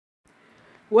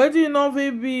Wetin no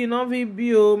fit be no fit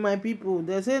be o, my people.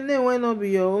 They say name wey no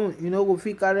be your own, you no go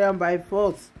fit carry am by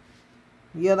force.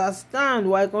 You understand?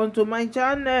 Welcome to my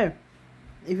channel.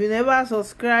 If you never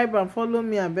subscribe and follow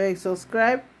me, abeg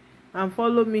subscribe and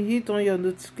follow me. Hit on your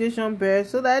notification bell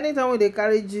so that anytime we dey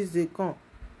carry gist dey come,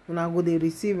 una go dey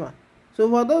receive am. So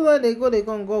for those wey dey go dey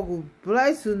come, God go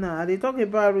bless una. I dey talk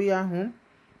about royal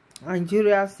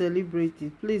Nigeria celebrity.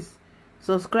 Please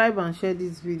subscribe and share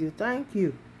this video. Thank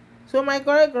you. So my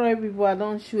correct people, I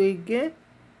don show again.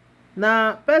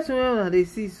 Na person wey una dey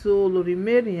see so,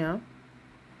 Mariam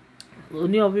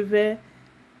Iyalaje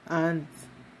and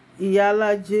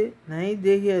Iyalaje, na him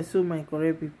dey here. So my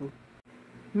correct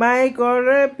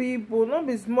people, no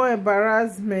be small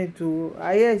embarrassment o.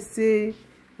 I hear say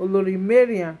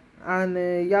Mariam and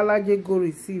Iyalaje go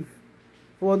receive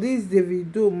for this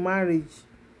Davido marriage,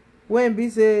 when be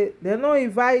say dem no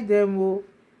invite dem o,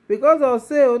 because of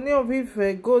say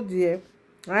Ooni go there,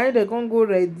 na dem con go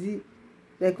ready,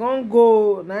 dem con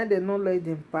go, na dem no let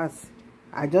dem pass.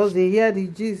 I just dey hear the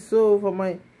gist. So for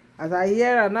my, as I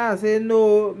hear am now, I say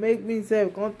no, make me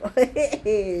sef come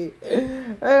make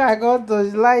I come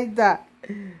touch like that.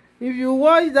 If you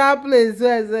watch that place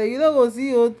well, say you no go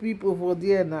see old people for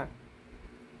there now.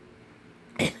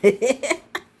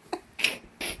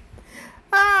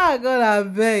 God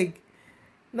abeg.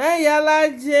 Na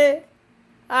Iyalaje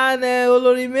and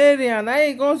Mariam, na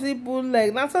him come still pull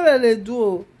leg. Na so dem dey do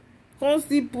o. Come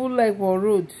still pull leg for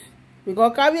road,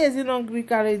 because Kabiyesi no gree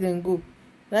carry dem go.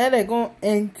 Na dem come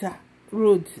enter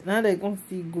road, na dem come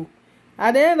still go.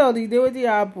 At the end of the day, wetin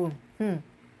happen?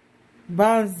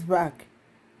 Bounce back.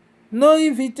 No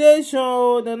invitation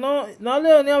o. Dem no, na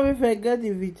only Ooni get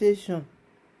invitation.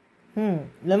 Dem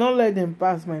no let dem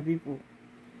pass, my people.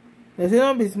 Dem say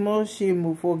no be small shame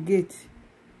o for gate.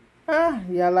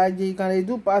 Iyalaje, you can dey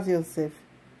do pass yourself.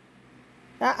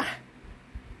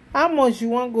 How much you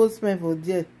wan go spend for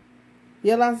there?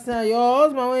 You understand? Your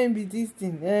husband wey be dis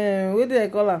thing, wetin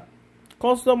dem call am,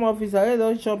 custom officer, wey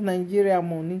don chop Nigeria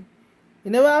money. He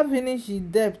never finish his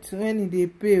debt when he dey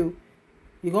pay o.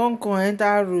 He come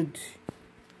enter road.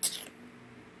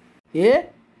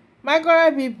 My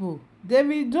correct people,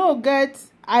 Davido get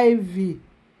IV.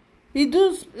 He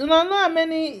do, una know how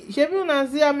many, shebi una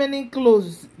see how many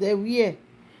clothes they wear,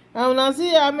 and una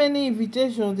see how many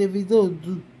invitations Davido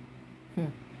do.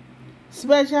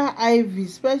 Special IV,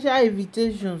 special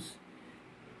invitations.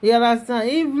 You understand?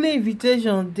 Evening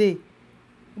invitation day,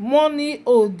 money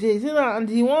all day. See na, and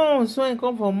the one when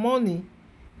come for money,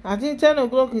 I think 10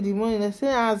 o'clock in the morning, they say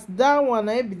as that one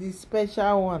na be the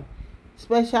special one,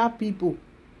 special people.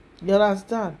 You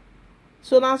understand?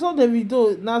 So na so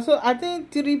Davido, na so I think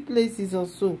 3 places or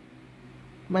so.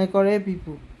 My correct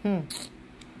people,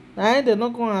 na dem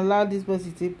no come allow this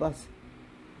person take pass.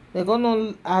 They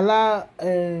gonna allow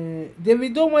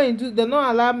Davido when he do, they no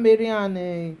allow Mariam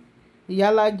and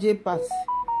Iyalaje pass.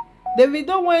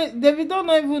 Davido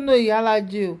no even know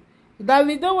Iyalaje o.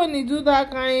 Davido when he do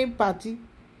that kind party,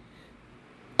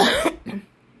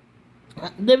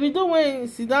 Davido when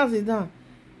sit down.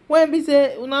 When be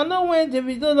say, una know when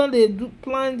Davido don dey do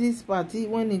plan this party,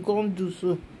 when he come do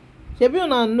so. Shebi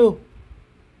una know.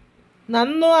 Na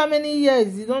know how many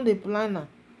years he don dey plan am.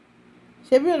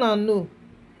 Shebi una know.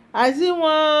 I see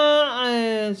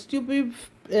one stupid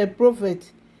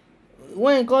prophet,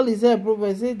 when he call himself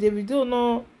prophet, say Davido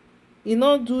no, he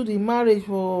no do the marriage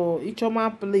for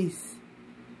Ichoma place.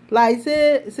 Like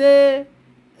say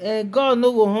God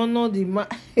no go honor the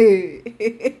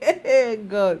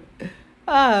God.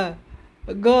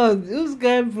 God, who's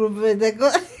kind prophet?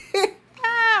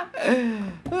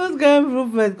 Who's kind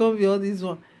prophet come be all this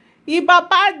one? If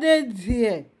papa dead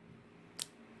here,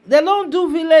 they don't do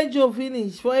village or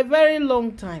finish for a very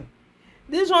long time.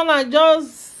 This one are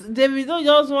just, Davido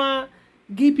just want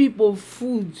give people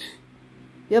food.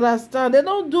 You understand? They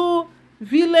don't do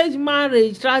village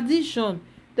marriage tradition.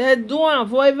 They do am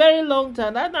for a very long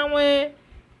time. That time when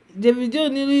Davido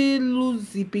nearly lose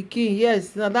the pikin,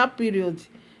 yes, na that period.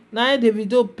 Now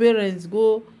Davido parents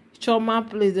go Choma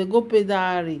place, they go pay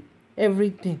dowry,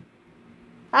 everything.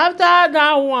 After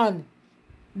that one,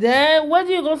 then what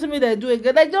do you go see me they do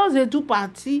again? They just dey do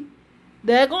party.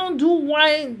 They gonna do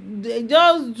wine. They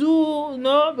just do,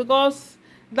 because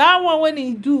that one when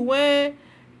he do, when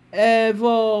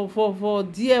for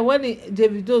there, when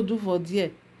Davido do for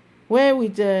there, when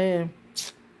with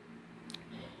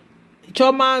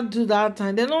Choma do that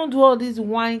time, they don't do all this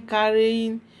wine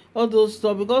carrying, all those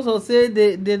stuff, because of say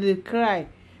they cry,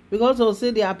 because of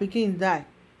say their pikin die.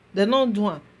 They don't do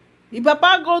am. If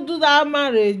papa go do that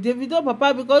marriage, Davido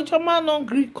papa, because Choma no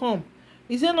gree come,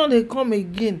 he say no, they come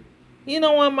again. He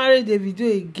no wan marry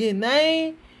Davido again.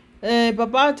 Na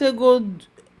papa take go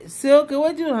say okay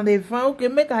wetin una dey find, okay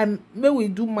make we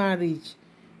do marriage.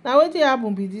 Na wetin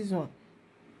happen be this one.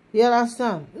 You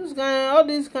understand? All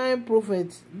this kind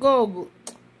prophets, God go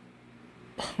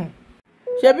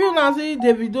shebi una see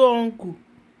Davido uncle,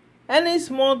 any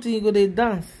small thing he go dey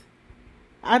dance.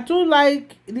 I too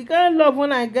like the kind love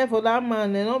when I get for that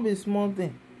man, and not be small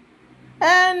thing.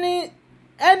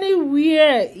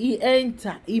 Anywhere he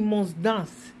enter, he must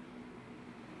dance.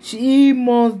 He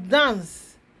must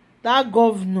dance. That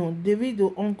governor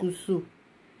Davido uncle, so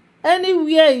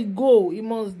anywhere he go he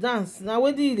must dance. Now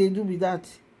wetin he dey do with that?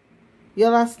 You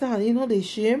understand? You know the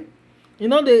shame. You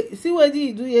know the see wetin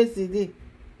he do yesterday.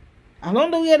 I don't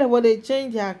know where they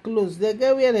change their clothes. They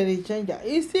get where they change her.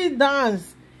 He still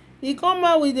dance. He come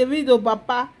out with Davido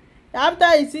papa.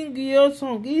 After he sing your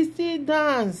song, he still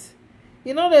dance.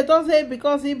 You know they talk say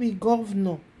because he be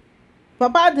governor,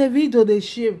 papa Davido dey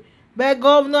shame, but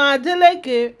governor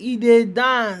Adeleke he dey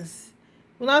dance.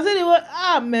 Una say the way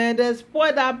man, they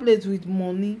spoil that place with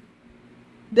money.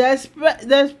 They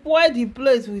spoil the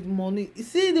place with money.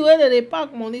 See the way that they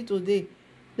pack money today.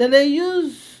 Then they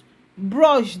use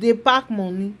brush dey pack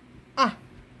money.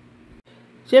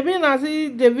 Shebi na see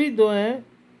Davido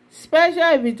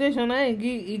special invitation na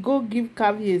he go give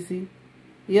Kabiyesi.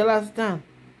 You understand?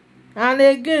 And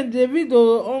again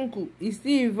Davido uncle he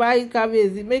still invite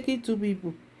Kabiyesi, make it 2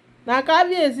 people. Na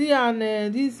Kabiyesi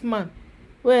and this man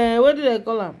what do they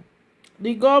call am,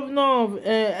 the governor of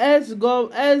ex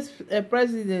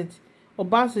president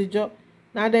Obasanjo,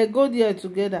 na they go there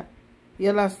together. You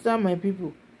understand my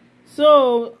people?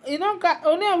 So you know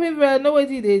only of people know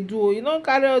wetin they do. You know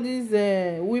carry all these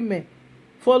women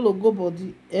follow go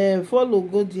body, follow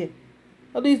go there.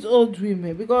 All these old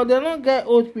women, because they don't get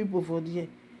old people for there.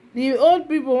 The old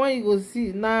people when you go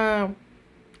see na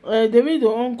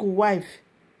Davido uncle wife,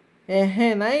 na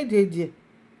him dey there,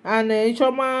 and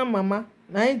Chioma mama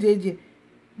na him dey there.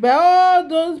 But all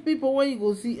those people when you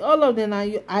go see, all of them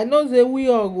I know say we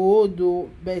all go old though,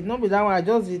 but not be that one. I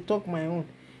just dey talk my own.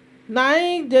 Na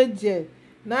him dey there.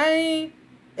 Na him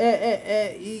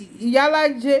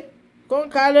Iyalaje come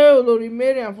carry Olori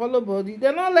Mariam follow body.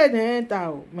 They not let them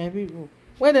enter, my people,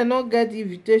 when they not get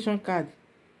invitation card.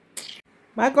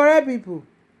 My correct people,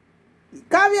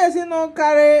 Kabiyesi no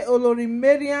carry Olori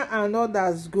Mariam and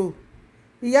others go.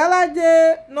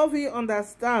 Iyalaje no fit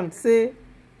understand say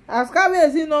as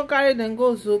Kabiyesi no carry them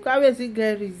go, so Kabiyesi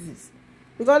get reasons,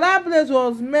 because that place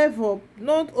was made for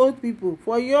not old people,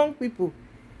 for young people.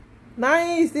 Now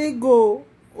he still go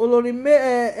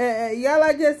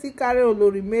Iyalaje still carry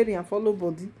Olori Mariam follow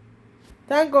body.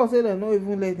 Thank God say they no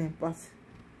even let them pass.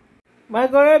 My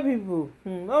correct people,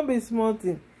 don't be small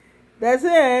thing. They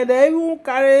say they even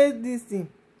carry this thing.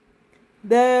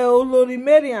 The Olori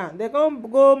Mariam, they come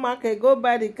go market, go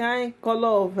buy the kind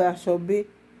color of ashobe.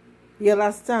 You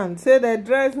understand? Say they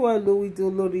dress well with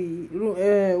Olori,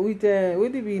 with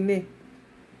what do be name?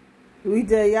 With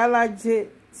the Iyalaje.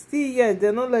 Still yet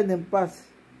they don't let them pass.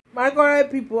 My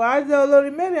correct people, as the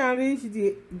Olori Mariam reach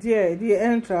the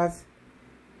entrance,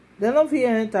 they don't fit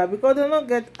enter because they don't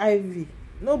get IV.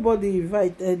 Nobody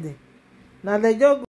invited them. Now they just